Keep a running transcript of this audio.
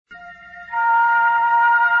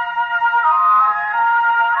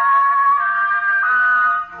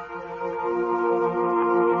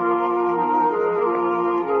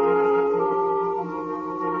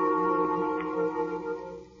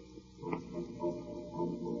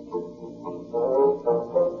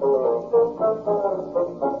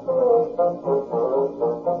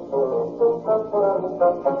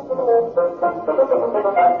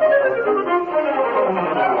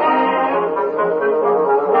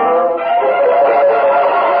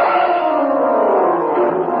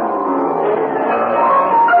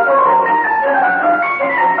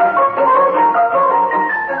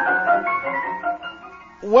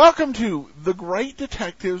Welcome to The Great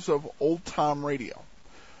Detectives of Old Time Radio.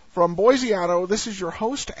 From Boise, Idaho, this is your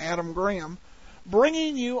host, Adam Graham,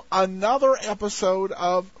 bringing you another episode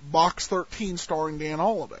of Box 13 starring Dan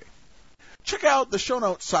Holliday. Check out the show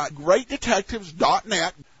notes site,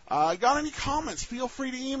 greatdetectives.net. Got any comments, feel free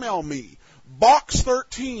to email me,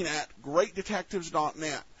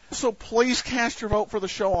 box13@greatdetectives.net. So please cast your vote for the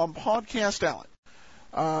show on Podcast Alley.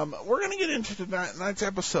 We're going to get into tonight's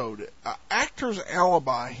episode. Actor's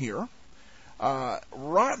Alibi here.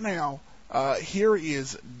 Right now, here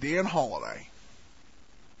is Dan Holliday.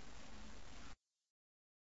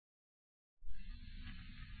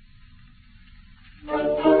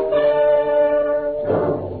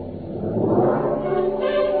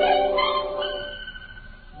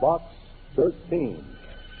 Box 13.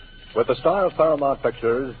 With the star of Paramount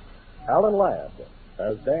Pictures, Alan Ladd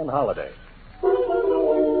as Dan Holliday.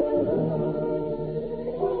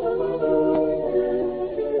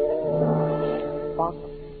 Box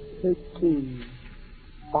 13.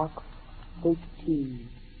 Box 13.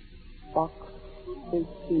 Box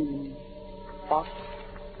 13. Box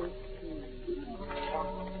 13.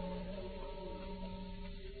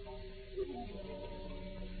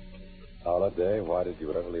 Holliday, why did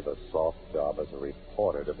you ever leave a soft job as a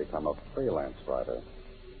reporter to become a freelance writer?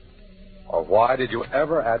 Or why did you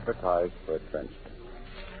ever advertise for adventure?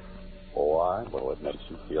 Why? Well, it makes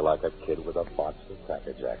you feel like a kid with a box of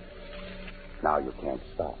Cracker Jacks. Now you can't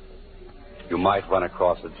stop. You might run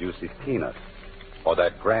across a juicy peanut or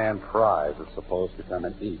that grand prize that's supposed to come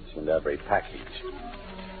in each and every package.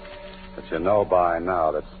 But you know by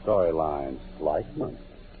now that storylines, like money,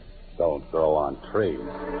 don't grow on trees.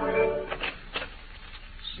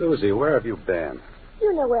 Susie, where have you been?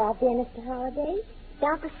 You know where I've been, Mr. Holliday.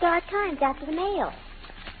 Down at the Star Times after the mail.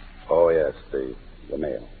 Oh, yes, the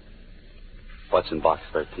mail. What's in Box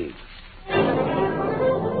 13?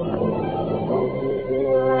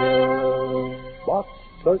 Box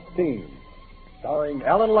 13, starring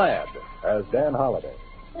Alan Ladd as Dan Holliday.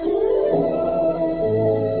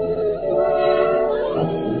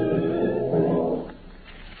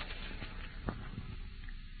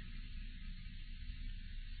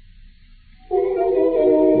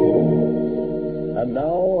 And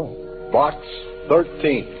now, Box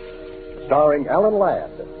 13, starring Alan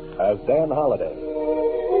Ladd as Dan Holliday.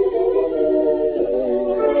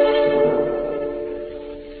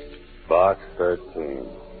 Box 13.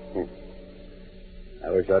 I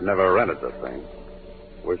wish I'd never rented the thing.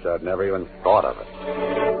 Wish I'd never even thought of it.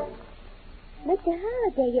 Mr.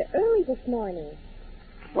 Holliday, you're early this morning.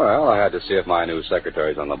 Well, I had to see if my new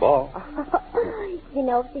secretary's on the ball. You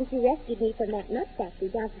know, since you rescued me from that nut factory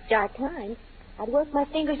down at the Star Times, I'd work my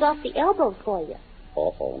fingers off the elbows for you.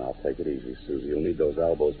 Oh, now take it easy, Susie. You'll need those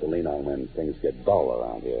elbows to lean on when things get dull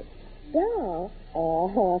around here. Dull?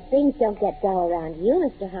 Oh, things don't get dull around you,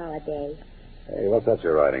 Mr. Holliday. Hey, what's that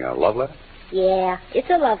you're writing, a love letter? Yeah, it's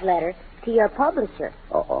a love letter to your publisher.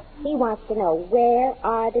 Uh-oh. He wants to know where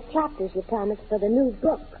are the chapters you promised for the new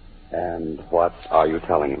book. And what are you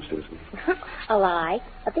telling him, Susan? A lie.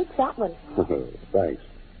 A big fat one. Thanks.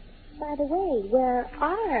 By the way, where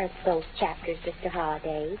are those chapters, Mr.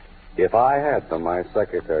 Holliday? If I had them, my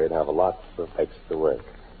secretary'd have lots of extra work.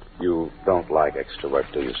 You don't like extra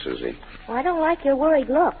work, do you, Susie? Well, I don't like your worried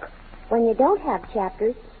look. When you don't have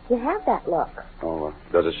chapters, you have that look. Oh,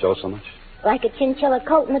 does it show so much? Like a chinchilla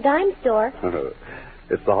coat in the dime store.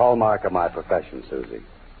 It's the hallmark of my profession, Susie.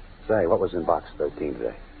 Say, what was in Box 13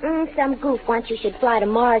 today? Some goof wants you should fly to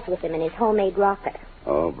Mars with him in his homemade rocket.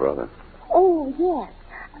 Oh, brother. Oh, yes.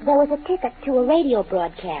 There was a ticket to a radio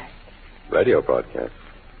broadcast. Radio broadcast?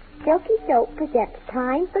 Silky Soap presents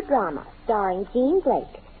Time for Drama, starring Jean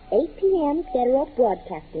Blake, 8 p.m. Federal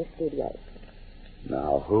Broadcasting Studios.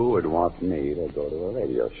 Now, who would want me to go to a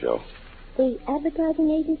radio show? The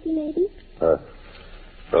advertising agency, maybe?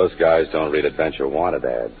 Those guys don't read Adventure Wanted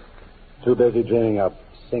ads. Too busy dreaming up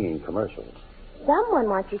singing commercials. Someone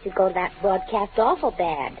wants you to go to that broadcast awful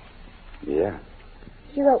bad. Yeah.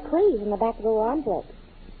 She wrote please in the back of the envelope.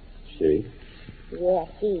 She? Yeah,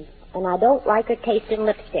 she. And I don't like her taste in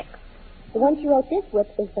lipstick. The one she wrote this with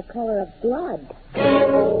is the color of blood.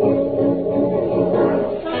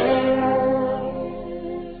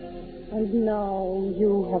 And now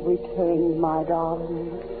you have returned, my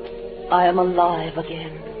darling. I am alive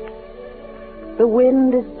again. The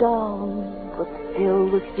wind is down, but still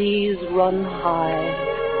the seas run high.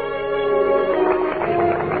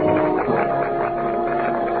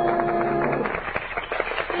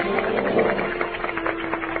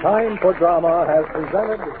 Time for Drama has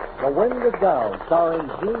presented The Wind is Down, starring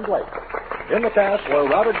Jean Blake. In the cast were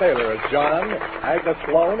Robert Taylor as John, Agnes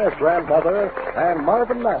Sloan as grandmother, and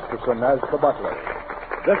Marvin Masterson as the butler.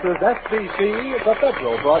 This is FCC, the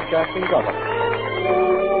Federal Broadcasting Company.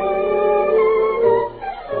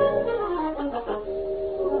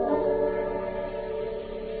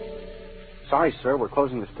 Sorry, sir, we're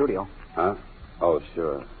closing the studio. Huh? Oh,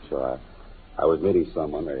 sure. I was meeting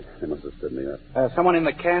someone. They must have stood me up. Someone in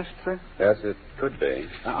the cast, sir? Yes, it could be.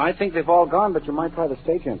 I think they've all gone, but you might try the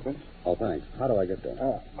stage entrance. Oh, thanks. How do I get there?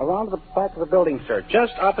 Around to the back of the building, sir,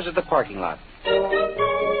 just opposite the parking lot.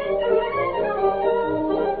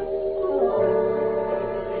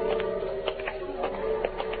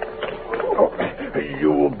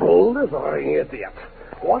 You bold-designing idiot.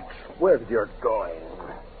 What's where you're going?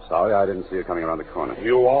 Sorry, I didn't see you coming around the corner.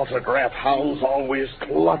 You autograph hounds always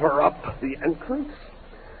clutter up the entrance.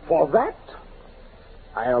 For that,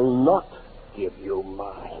 I'll not give you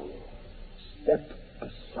mine. Step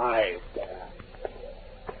aside there.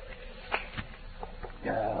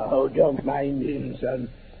 Oh, don't mind him, son.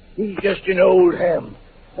 He's just an old ham.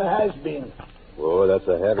 Has been. Oh, that's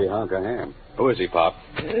a heavy hunk of ham. Who is he, Pop?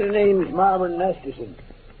 His name's Marvin Masterson.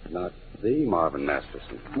 Not the Marvin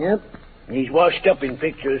Masterson. Yep. He's washed up in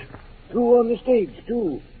pictures. Through on the stage,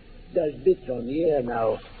 too. Does bits on the air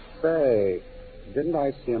now. Say, didn't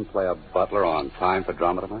I see him play a butler on Time for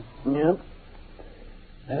Drama tonight? Yep.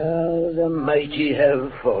 Oh, the mighty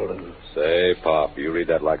have fallen. Say, Pop, you read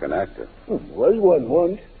that like an actor. Was one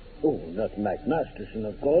once. Oh, not like Masterson,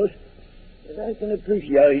 of course. But I can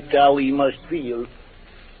appreciate how he must feel.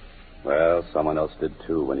 Well, someone else did,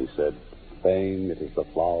 too, when he said, "Fame, it is the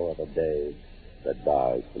flower of a day that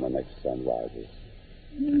dies when the next sun rises."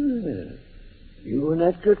 You an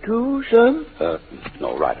actor, too, son?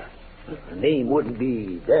 No, writer. The name wouldn't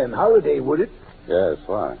be Dan Holliday, would it? Yes,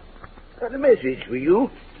 why? Got a message for you.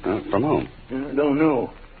 From whom? Don't know.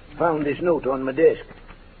 Found this note on my desk.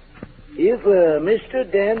 If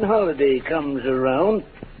Mr. Dan Holliday comes around,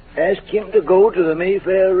 ask him to go to the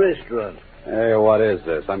Mayfair restaurant. Hey, what is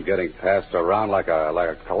this? I'm getting passed around like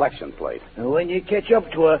a collection plate. And when you catch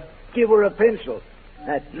up to her, give her a pencil.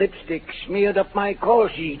 That lipstick smeared up my call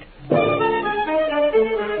sheet.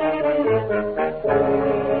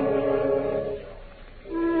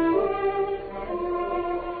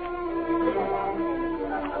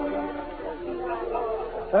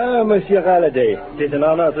 Ah, Monsieur Halliday, it is an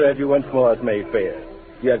honor to have you once more at Mayfair.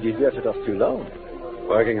 You have deserted us too long.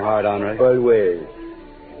 Working hard, Henri? Always.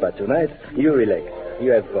 But tonight, you relax.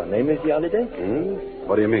 You have fun, eh, Monsieur Halliday?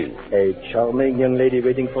 What do you mean? A charming young lady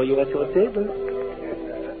waiting for you at your table.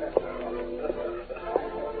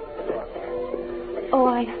 Oh,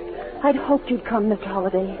 I'd hoped you'd come, Mr.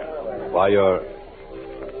 Holliday. Why, you're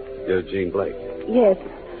Jean Blake. Yes.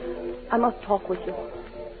 I must talk with you.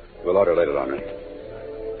 We'll order later, Henri.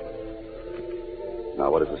 Now,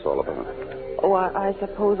 what is this all about? Oh, I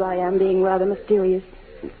suppose I am being rather mysterious.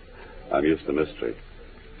 I'm used to mystery.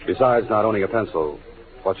 Besides not owning a pencil,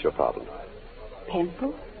 what's your problem?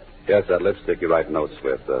 Pencil? Yes, that lipstick you write notes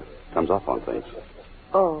with comes off on things.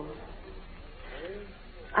 Oh.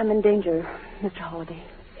 I'm in danger, Mr. Holliday.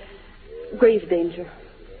 Grave danger.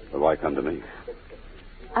 But why come to me?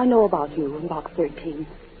 I know about you in Box 13.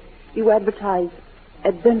 You advertise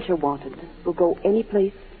adventure wanted. Will go any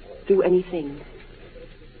place, do anything.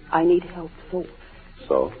 I need help, so...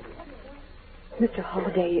 So? Mr.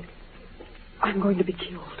 Holliday, I'm going to be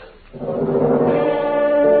killed.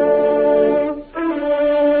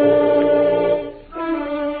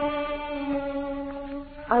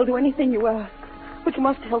 I'll do anything you ask, but you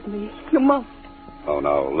must help me. You must. Oh,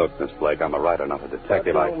 no. Look, Miss Blake, I'm a writer, not a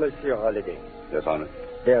detective. Hello, Monsieur Holliday. Yes, Henri?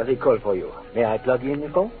 There's a call for you. May I plug you in the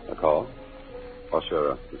call? A call? Oh,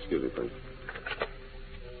 sure. Excuse me, please.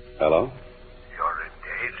 Hello? You're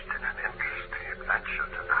engaged in an interesting adventure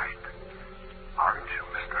tonight. Aren't you,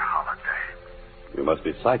 Mr. Holliday? You must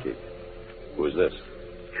be psychic. Who is this?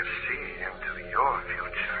 You see into your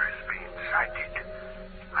future as being psychic.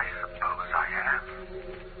 I suppose I am.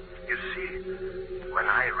 You see, when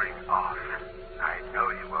I ring off, I know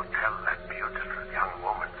you will tell that beautiful young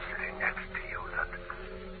woman sitting next to you that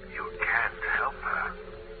you can't help her.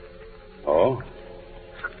 Oh?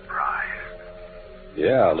 Surprised?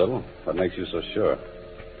 Yeah, a little. What makes you so sure?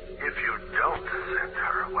 If you don't send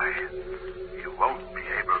her away, you won't be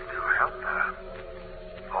able to help her.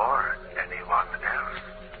 Or anyone else.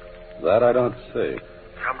 That I don't see.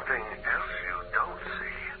 Something else you don't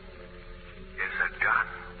see is a gun.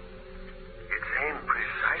 It's aimed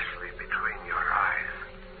precisely between your eyes.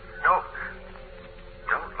 No,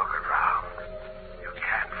 don't look around. You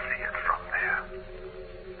can't see it from there.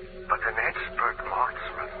 But an expert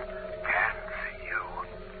marksman can see you.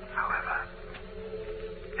 However,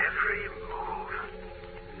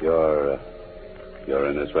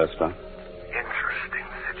 restaurant? Interesting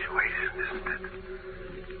situation, isn't it?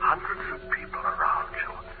 Hundreds of people around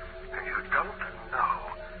you, and you don't know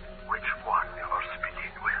which one you're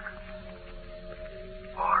speaking with,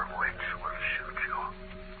 or which will shoot you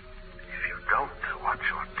if you don't do what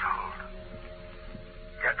you're told.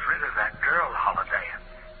 Get rid of that girl, Holiday.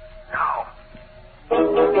 Now.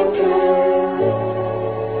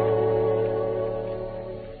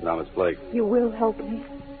 Now, Miss Blake. You will help me.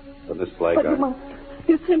 But Miss Blake, But you must.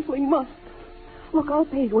 You simply must. Look, I'll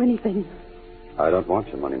pay you anything. I don't want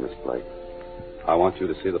your money, Miss Blake. I want you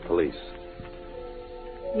to see the police.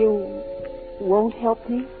 You won't help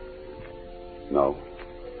me? No,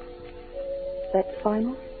 That's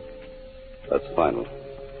final? that's final.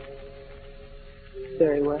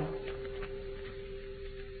 Very well.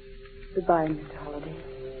 Goodbye, Mr. Holliday.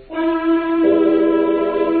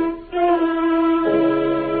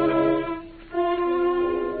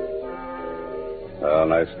 Well,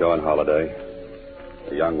 nice going, Holiday.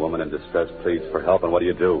 A young woman in distress pleads for help, and what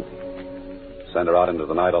do? Send her out into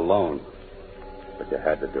the night alone. But you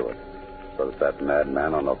had to do it, so that that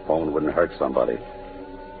madman on the phone wouldn't hurt somebody.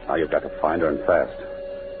 Now you've got to find her, and fast.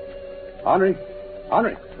 Henri!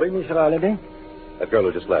 Oui, Mr. Alibi. That girl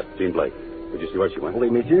who just left, Jean Blake. Did you see where she went? Oui,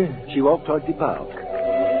 monsieur. She walked toward the park.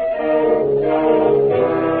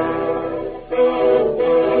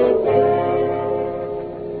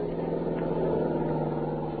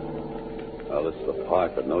 Well, this is the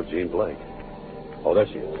park, but no Jean Blake. Oh, there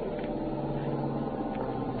she is.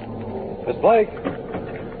 Miss Blake!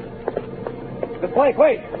 Miss Blake,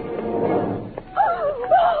 wait!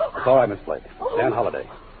 It's all right, Miss Blake. Stand Holiday.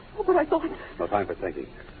 Oh, but I thought... No time for thinking.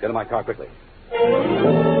 Get in my car quickly.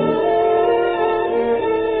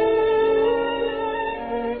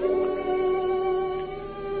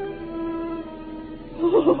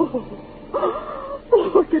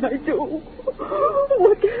 What can I do?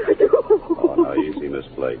 What can I do? Oh, now, easy, Miss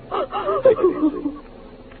Blake. Take it easy.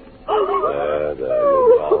 There. You'll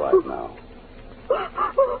be all right now.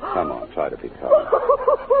 Come on, try to be calm.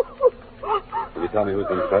 Will you tell me who's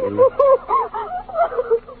been threatening you?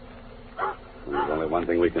 There's only one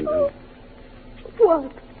thing we can do.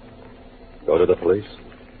 What? Go to the police.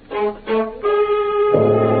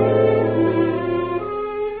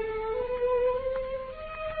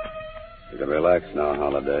 You can relax now,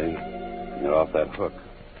 Holiday. You're off that hook.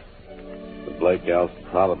 The Blake gal's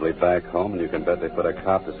probably back home, and you can bet they put a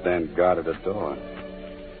cop to stand guard at the door.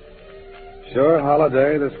 Sure,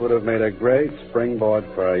 Holiday, this would have made a great springboard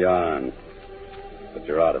for a yarn. But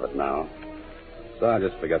you're out of it now. So I'll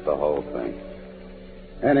just forget the whole thing.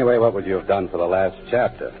 Anyway, what would you have done for the last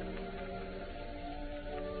chapter?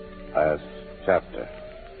 Last chapter.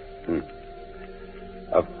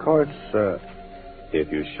 Of course,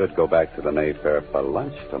 if you should go back to the Mayfair for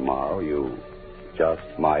lunch tomorrow, you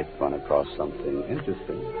just might run across something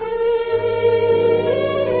interesting.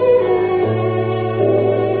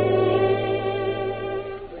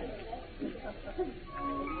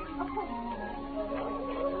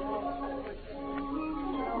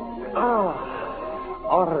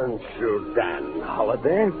 Aren't you Dan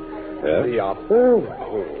Holiday? Yes? The author?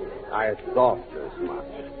 I thought as much.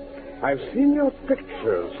 I've seen your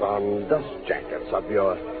pictures on dust jackets of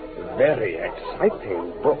your very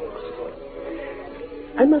exciting books.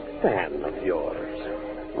 I'm a fan of yours.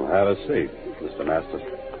 Well, have a seat, Mr. Masters.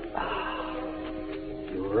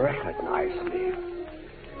 You recognize me.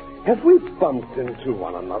 Have we bumped into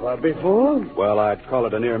one another before? Well, I'd call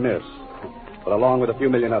it a near miss. But along with a few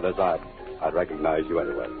million others, I'd recognize you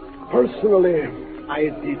anyway. Personally, I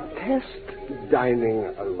detest dining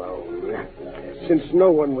alone. Since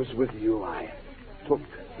no one was with you, I took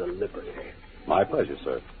the liberty. My pleasure,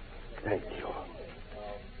 sir. Thank you.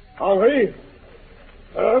 Henri,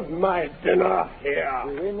 serve my dinner here.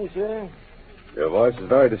 Oui, monsieur. Your voice is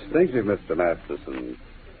very distinctive, Mr. Masterson.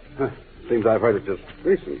 Seems I've heard it just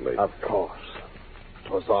recently. Of course.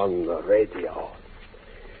 It was on the radio.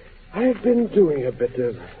 I've been doing a bit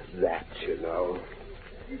of that, you know.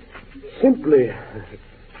 Simply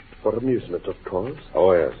for amusement, of course.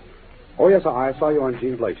 Oh, yes. Oh, yes, I saw you on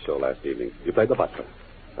Jean Blake's show last evening. You played the butler.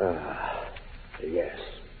 Yes.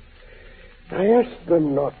 I asked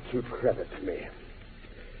them not to credit me.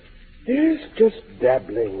 Here's just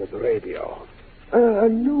dabbling with radio. A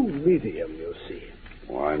new medium, you see.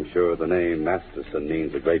 Well, I'm sure the name Masterson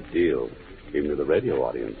means a great deal, even to the radio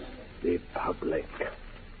audience. The public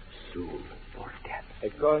soon forget. I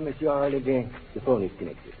call Monsieur Alibi. The phone is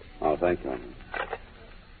connected. Oh, thank you.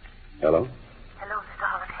 Hello? Hello, Mr.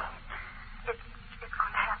 Holiday. It's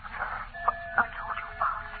going to happen. I told you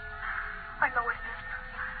about it. I know it is.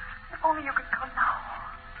 If only you could come now.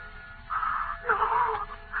 No.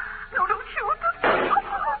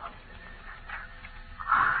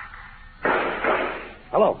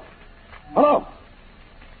 Hello. Hello.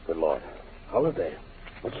 Good Lord. Holiday.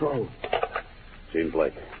 What's wrong? Jean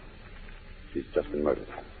Blake. She's just been murdered.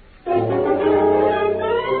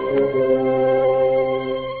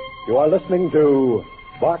 You are listening to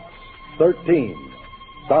Box 13,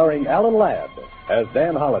 starring Alan Ladd as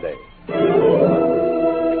Dan Holliday.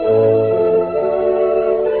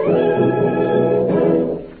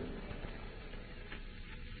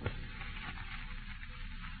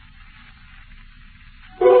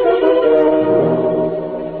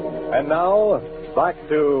 And now, back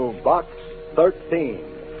to Box 13,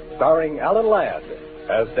 starring Alan Ladd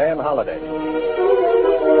as Dan Holliday.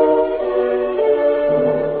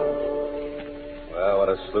 Well, what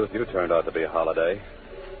a sleuth you turned out to be, Holiday.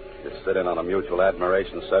 You sit in on a mutual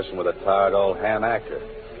admiration session with a tired old ham actor.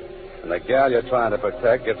 And the gal you're trying to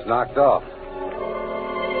protect gets knocked off.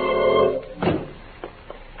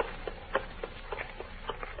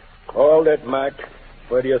 Hold it, Mac.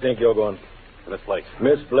 Where do you think you're going? Miss Blake.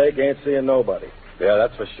 Miss Blake ain't seeing nobody. Yeah,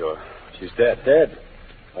 that's for sure. She's dead. Dead?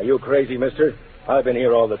 Are you crazy, mister? I've been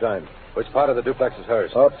here all the time. Which part of the duplex is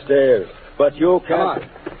hers? Upstairs. But you can't...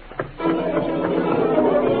 Come on.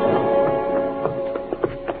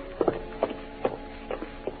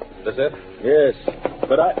 Is this it? Yes,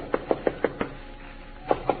 but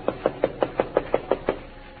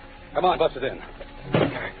Come on, bust it in.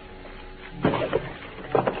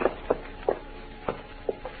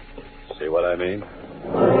 See what I mean?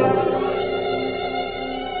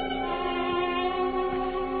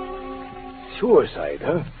 Suicide,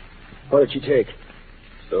 huh? What did she take?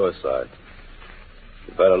 Suicide.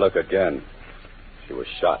 You better look again. She was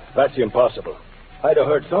shot. That's impossible. I'd have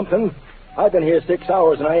heard something. I've been here 6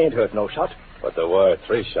 hours and I ain't heard no shot. But there were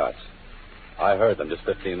 3 shots. I heard them just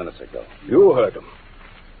 15 minutes ago. You heard them.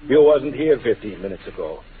 You wasn't here 15 minutes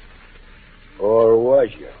ago. Or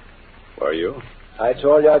was you? Were you? I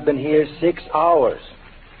told you I've been here 6 hours.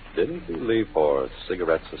 Didn't you leave for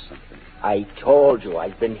cigarettes or something? I told you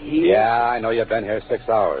I've been here. Yeah, I know you've been here 6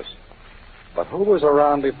 hours. But who was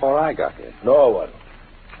around before I got here? No one.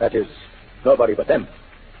 That is, nobody but them.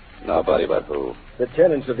 Nobody but who? The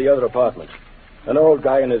tenants of the other apartment. An old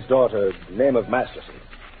guy and his daughter, name of Masterson.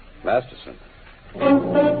 Masterson?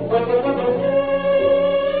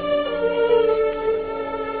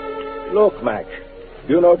 Look, Mac,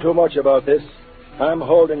 you know too much about this. I'm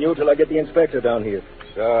holding you till I get the inspector down here.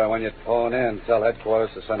 Sure, when you phone in, tell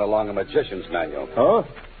headquarters to send along a magician's manual. Huh?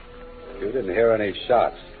 You didn't hear any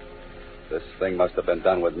shots. This thing must have been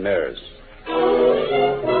done with mirrors.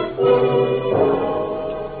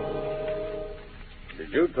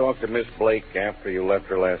 Did you talk to Miss Blake after you left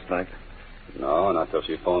her last night? No, not till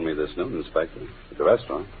she phoned me this noon, Inspector. At the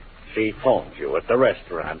restaurant. She phoned you at the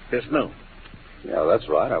restaurant this noon. Yeah, that's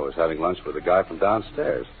right. I was having lunch with a guy from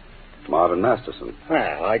downstairs, Marvin Masterson.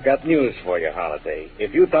 Well, I got news for you, Holiday.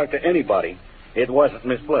 If you talked to anybody, it wasn't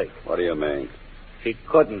Miss Blake. What do you mean? She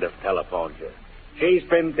couldn't have telephoned you. She's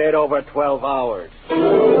been dead over 12 hours.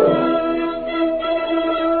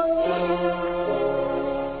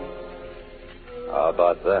 How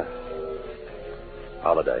about that?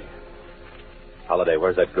 Holiday. Holiday,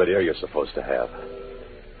 where's that good ear you're supposed to have?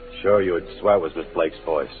 Sure, you would swear it was Miss Blake's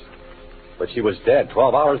voice. But she was dead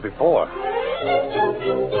 12 hours before.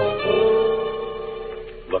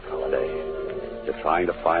 Look, Holiday, you're trying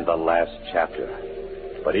to find the last chapter.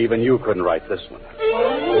 But even you couldn't write this one.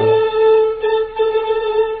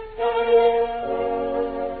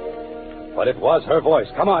 But it was her voice.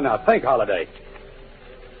 Come on now, think, Holiday.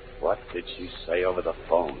 What did she say over the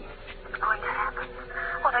phone? It's going to happen.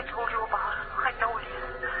 What I told you about. I know it is.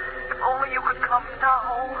 If only you could come now.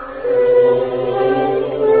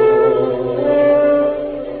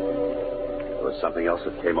 There was something else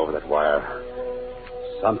that came over that wire.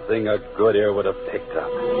 Something a good ear would have picked up.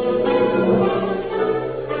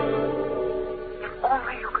 If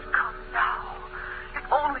only you could come now.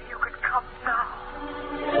 If only you could come now.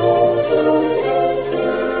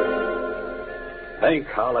 Think,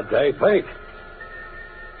 Holiday, think.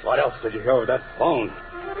 What else did you hear over that phone?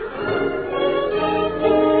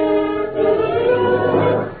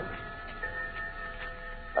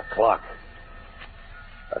 A clock.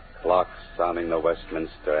 A clock sounding the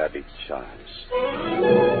Westminster Abbey chimes.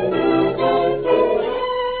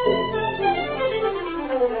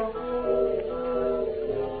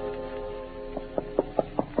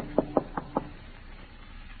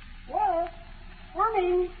 Yes,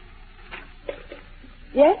 coming.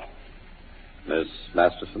 Yes? Miss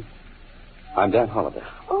Masterson? I'm Dan Holliday.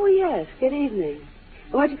 Oh, yes. Good evening.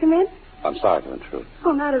 Won't you come in? I'm sorry to intrude.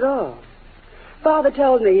 Oh, not at all. Father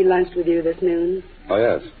told me he lunched with you this noon. Oh,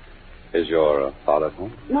 yes. Is your father at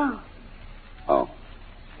home? No. Oh.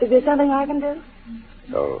 Is there something I can do?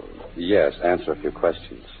 Oh, yes. Answer a few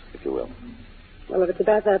questions, if you will. Well, if it's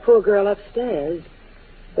about that poor girl upstairs,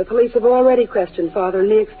 the police have already questioned Father and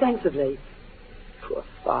me extensively. Poor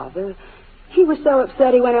Father. He was so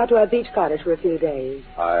upset he went out to our beach cottage for a few days.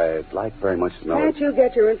 I'd like very much to know... Can't you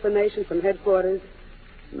get your information from headquarters?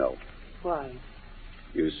 No. Why?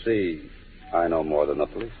 You see, I know more than the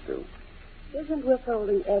police do. Isn't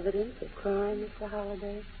withholding evidence a crime, Mr.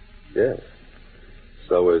 Holliday? Yes.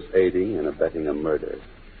 So is aiding and abetting a murder.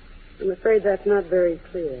 I'm afraid that's not very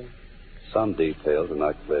clear. Some details are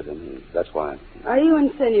not clear to me. That's why... Are you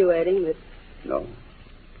insinuating that... No.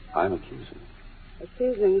 I'm accusing.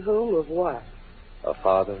 Accusing whom of what? A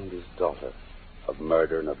father and his daughter of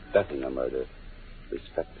murder and abetting a murder,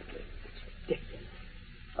 respectively. It's ridiculous.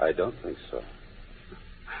 I don't think so.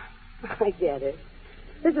 I get it.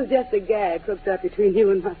 This is just a gag cooked up between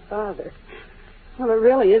you and my father. Well, it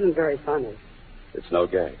really isn't very funny. It's no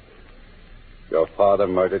gag. Your father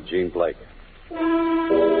murdered Jean Blake.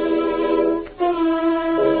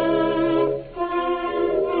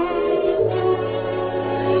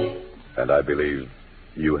 And I believe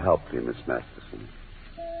you helped me, Miss Masterson.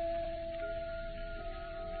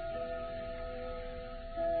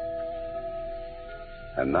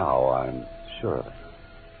 And now I'm sure of it.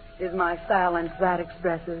 Is my silence that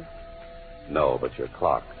expressive? No, but your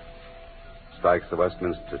clock strikes the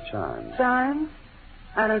Westminster chimes. Chimes?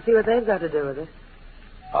 I don't see what they've got to do with it.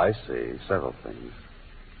 I see several things.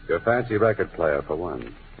 Your fancy record player, for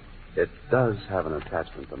one. It does have an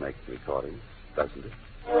attachment to make recordings, doesn't it?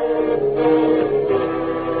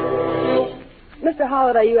 Mr.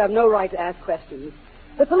 Holliday, you have no right to ask questions.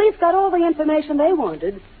 The police got all the information they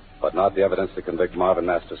wanted. But not the evidence to convict Marvin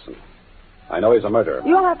Masterson. I know he's a murderer.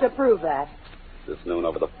 You'll have to prove that. This noon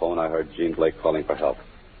over the phone, I heard Jean Blake calling for help.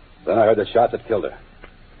 Then I heard the shot that killed her.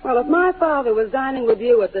 Well, if my father was dining with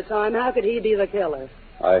you at the time, how could he be the killer?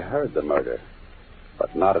 I heard the murder,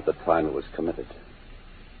 but not at the time it was committed.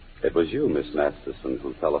 It was you, Miss Masterson,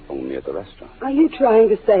 who telephoned me at the restaurant. Are you trying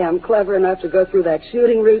to say I'm clever enough to go through that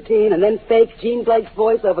shooting routine and then fake Jean Blake's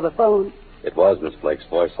voice over the phone? It was Miss Blake's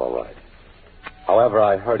voice, all right. However,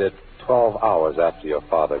 I heard it 12 hours after your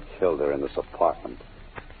father killed her in this apartment.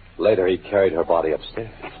 Later, he carried her body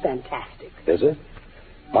upstairs. That's fantastic. Is it?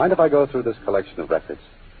 Mind if I go through this collection of records?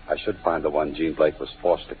 I should find the one Jean Blake was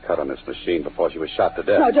forced to cut on this machine before she was shot to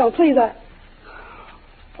death. No, don't, please.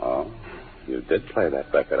 Oh, you did play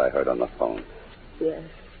that record I heard on the phone. Yes.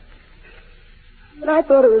 But I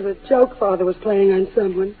thought it was a joke Father was playing on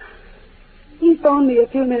someone. He phoned me a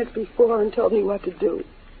few minutes before and told me what to do.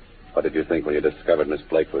 What did you think when you discovered Miss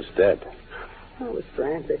Blake was dead? I was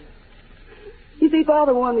frantic. You see,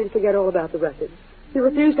 Father wanted me to forget all about the records. He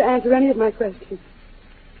refused to answer any of my questions.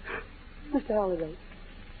 Mr. Holliday,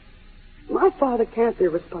 my father can't be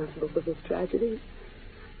responsible for this tragedy.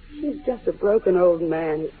 He's just a broken old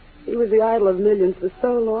man. He was the idol of millions for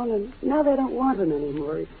so long, and now they don't want him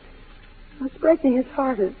anymore. It's breaking his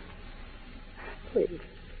heart. Please,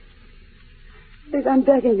 I'm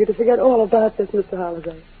begging you to forget all about this, Mr.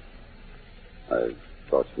 Holliday. I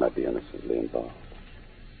thought you might be innocently involved.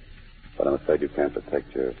 But I'm afraid you can't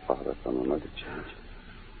protect your father from a murder charge.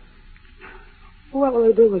 What will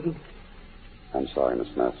I do with him? I'm sorry, Miss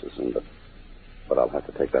Masterson, but I'll have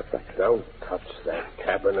to take that back. Don't touch that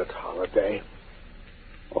cabinet, Holliday.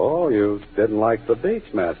 Oh, you didn't like the beach,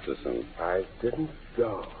 Masterson. I didn't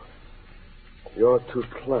go. You're too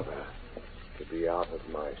clever to be out of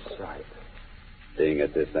my sight. Being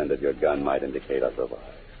at this end of your gun might indicate otherwise.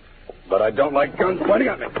 But I don't like guns pointing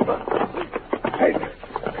at me. Hey,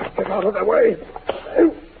 get out of the way.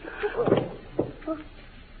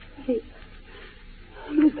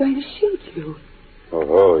 He was going to shoot you.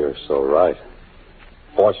 Oh, you're so right.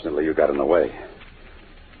 Fortunately, you got in the way.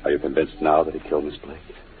 Are you convinced now that he killed Miss Blake?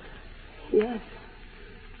 Yes.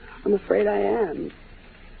 I'm afraid I am.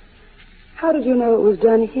 How did you know it was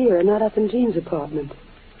done here, not up in Jean's apartment?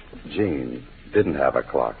 Jean didn't have a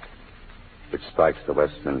clock, which strikes the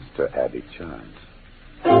Westminster Abbey chimes.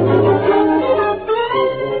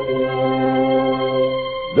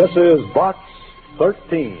 This is Box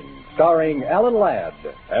 13, starring Alan Ladd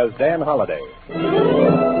as Dan Holliday.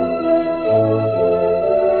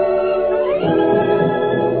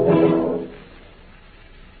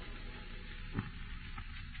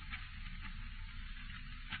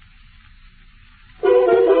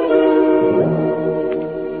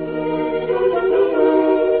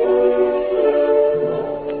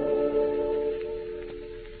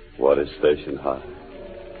 What is Station High?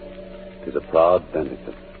 It is a proud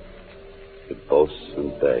Bennington. It boasts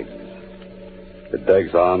and begs. It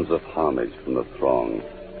begs arms of homage from the throng.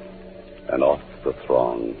 and oft the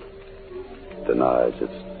throng denies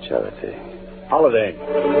its charity. Holiday.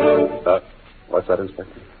 What's that,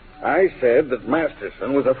 Inspector? I said that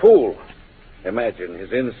Masterson was a fool. Imagine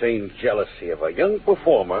his insane jealousy of a young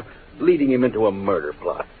performer leading him into a murder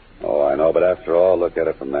plot. Oh, I know, but after all, look at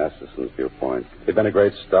it from Masterson's viewpoint. He'd been a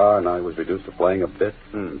great star, and now he was reduced to playing a bit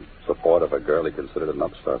in support of a girl he considered an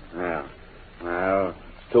upstart. Yeah. Well,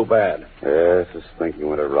 it's too bad. Yes, his thinking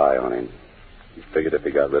went awry on him. He figured if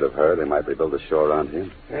he got rid of her, they might rebuild a show around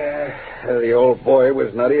him. The old boy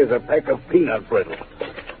was nutty as a peck of peanut brittle.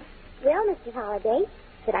 Well, Mr. Holliday,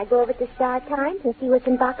 should I go over to Star Times and see what's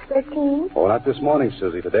in Box 13? Oh, not this morning,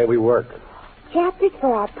 Susie. Today we work. Chapters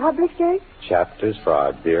for our publishers? Chapters for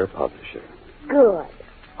our dear publisher. Good.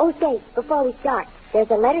 Oh, say, before we start, there's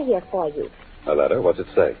a letter here for you. A letter? What's it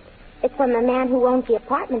say? It's from the man who owns the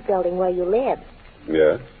apartment building where you live.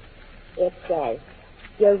 Yeah? It says,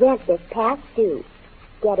 your rent is past due.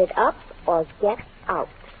 Get it up or get out.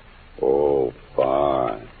 Oh,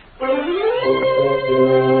 fine.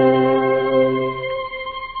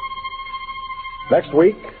 Next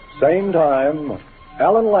week, same time,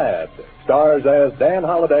 Alan Ladd stars as Dan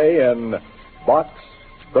Holliday in Box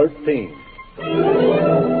 13.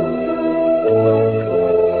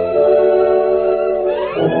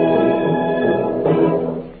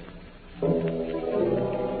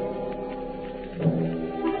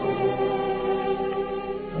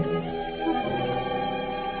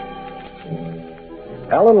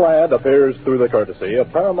 Alan Ladd appears through the courtesy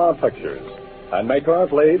of Paramount Pictures and may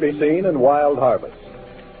currently be seen in Wild Harvest.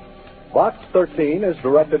 Box 13 is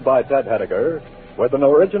directed by Ted Hediger with an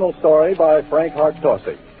original story by Frank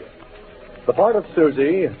Hartosik. The part of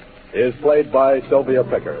Susie is played by Sylvia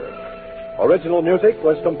Picker. Original music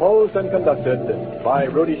was composed and conducted by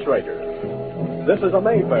Rudy Schrager. This is a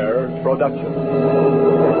Mayfair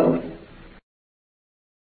production.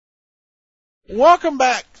 Welcome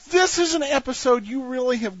back. This is an episode you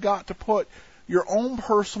really have got to put your own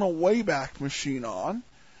personal Wayback Machine on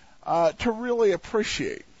to really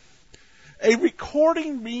appreciate. A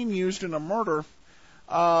recording being used in a murder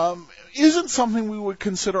isn't something we would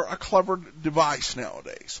consider a clever device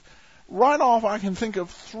nowadays. Right off, I can think of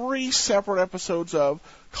 3 separate episodes of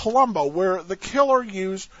Columbo where the killer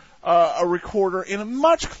used a recorder in a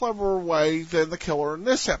much cleverer way than the killer in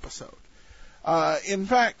this episode. In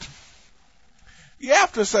fact, you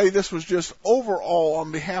have to say this was just overall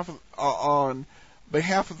on behalf of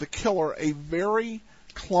the killer a very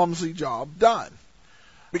clumsy job done,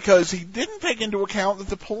 because he didn't take into account that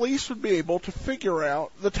the police would be able to figure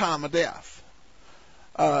out the time of death.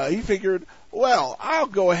 He figured, well, I'll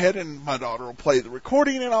go ahead and my daughter will play the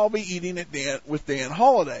recording and I'll be eating it with Dan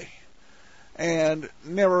Holliday, and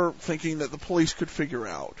never thinking that the police could figure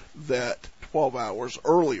out that 12 hours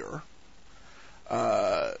earlier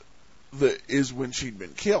is when she'd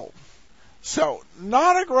been killed. So,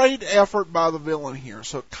 not a great effort by the villain here,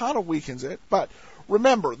 so it kind of weakens it. But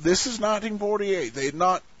remember, this is 1948. They had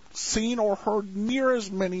not seen or heard near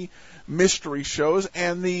as many mystery shows,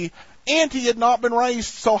 and the ante had not been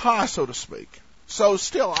raised so high, so to speak. So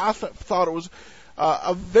still, I thought it was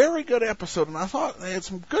a very good episode, and I thought they had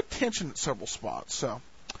some good tension at several spots. So,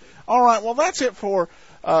 all right, well, that's it for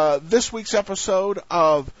this week's episode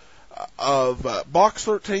of Box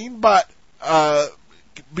 13, but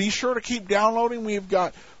be sure to keep downloading. We've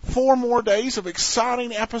got 4 more days of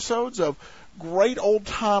exciting episodes of great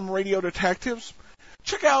old-time radio detectives.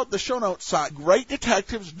 Check out the show notes site,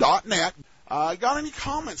 greatdetectives.net. Got any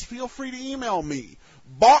comments, feel free to email me,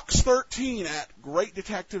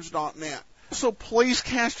 box13@greatdetectives.net. So please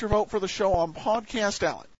cast your vote for the show on Podcast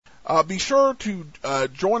Alley. Be sure to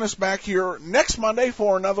join us back here next Monday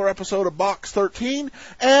for another episode of Box 13.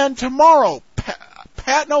 And tomorrow,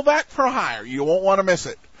 Pat Novak for hire. You won't want to miss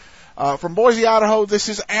it. From Boise, Idaho, this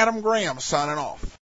is Adam Graham signing off.